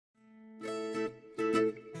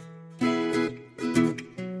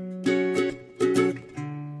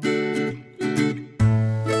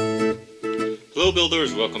Hello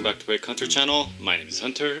builders, welcome back to Brick Hunter channel. My name is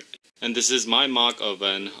Hunter and this is my mock of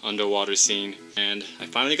an underwater scene, and I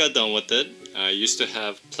finally got done with it. I used to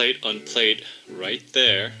have plate on plate right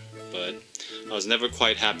there, but I was never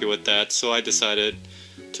quite happy with that, so I decided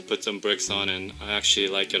to put some bricks on, and I actually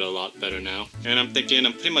like it a lot better now. And I'm thinking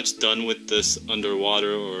I'm pretty much done with this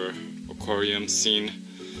underwater or aquarium scene.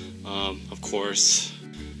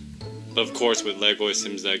 Of course with Lego it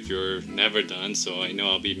seems like you're never done, so I know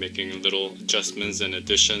I'll be making little adjustments and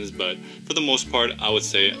additions, but for the most part I would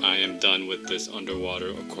say I am done with this underwater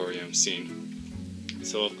aquarium scene.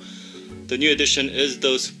 So the new addition is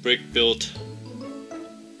those brick built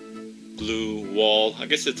blue wall. I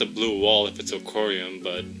guess it's a blue wall if it's aquarium,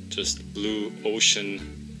 but just blue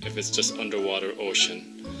ocean if it's just underwater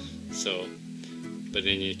ocean. So, but in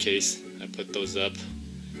any case, I put those up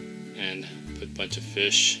and put a bunch of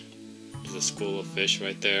fish. There's a school of fish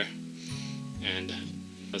right there, and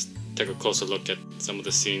let's take a closer look at some of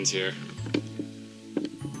the scenes here.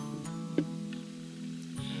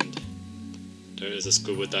 And there is a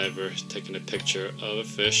scuba diver taking a picture of a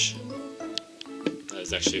fish. That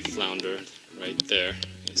is actually a flounder right there.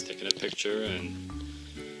 He's taking a picture, and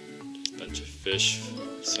there's a bunch of fish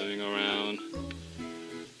swimming around.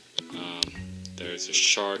 There's a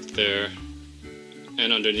shark there,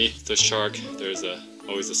 and underneath the shark there's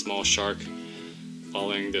always a small shark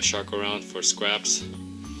following the shark around for scraps.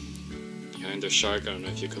 Behind the shark, I don't know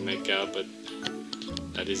if you can make out, but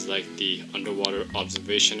that is like the underwater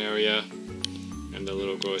observation area, and the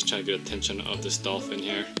little girl is trying to get attention of this dolphin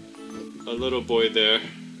here. A little boy there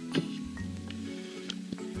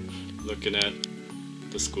looking at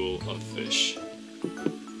the school of fish,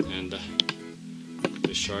 and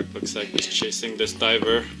the shark looks like he's chasing this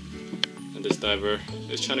diver, and this diver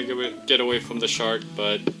is trying to get away from the shark,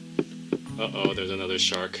 but uh-oh, there's another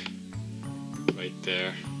shark right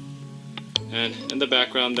there. And in the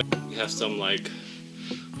background there, we have some like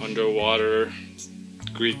underwater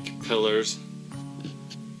Greek pillars,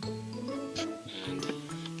 and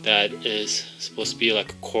that is supposed to be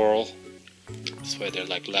like a coral. That's why they're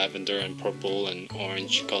like lavender and purple and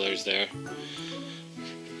orange colors there.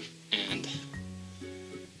 And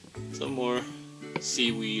some more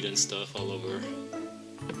seaweed and stuff all over.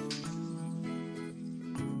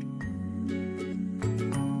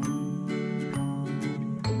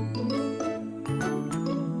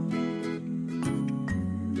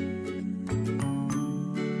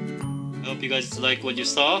 I hope you guys like what you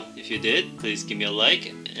saw. If you did, please give me a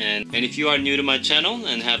like. And if you are new to my channel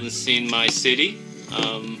and haven't seen my city,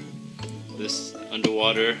 this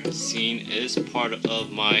underwater scene is part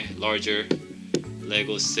of my larger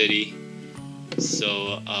Lego city.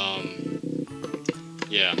 So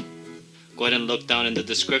yeah, go ahead and look down in the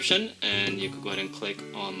description, and you can go ahead and click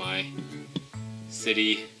on my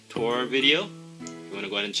city tour video if you want to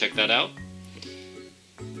go ahead and check that out.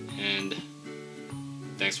 And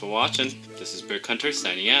thanks for watching. This is Brick Hunter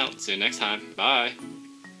signing out. See you next time. Bye.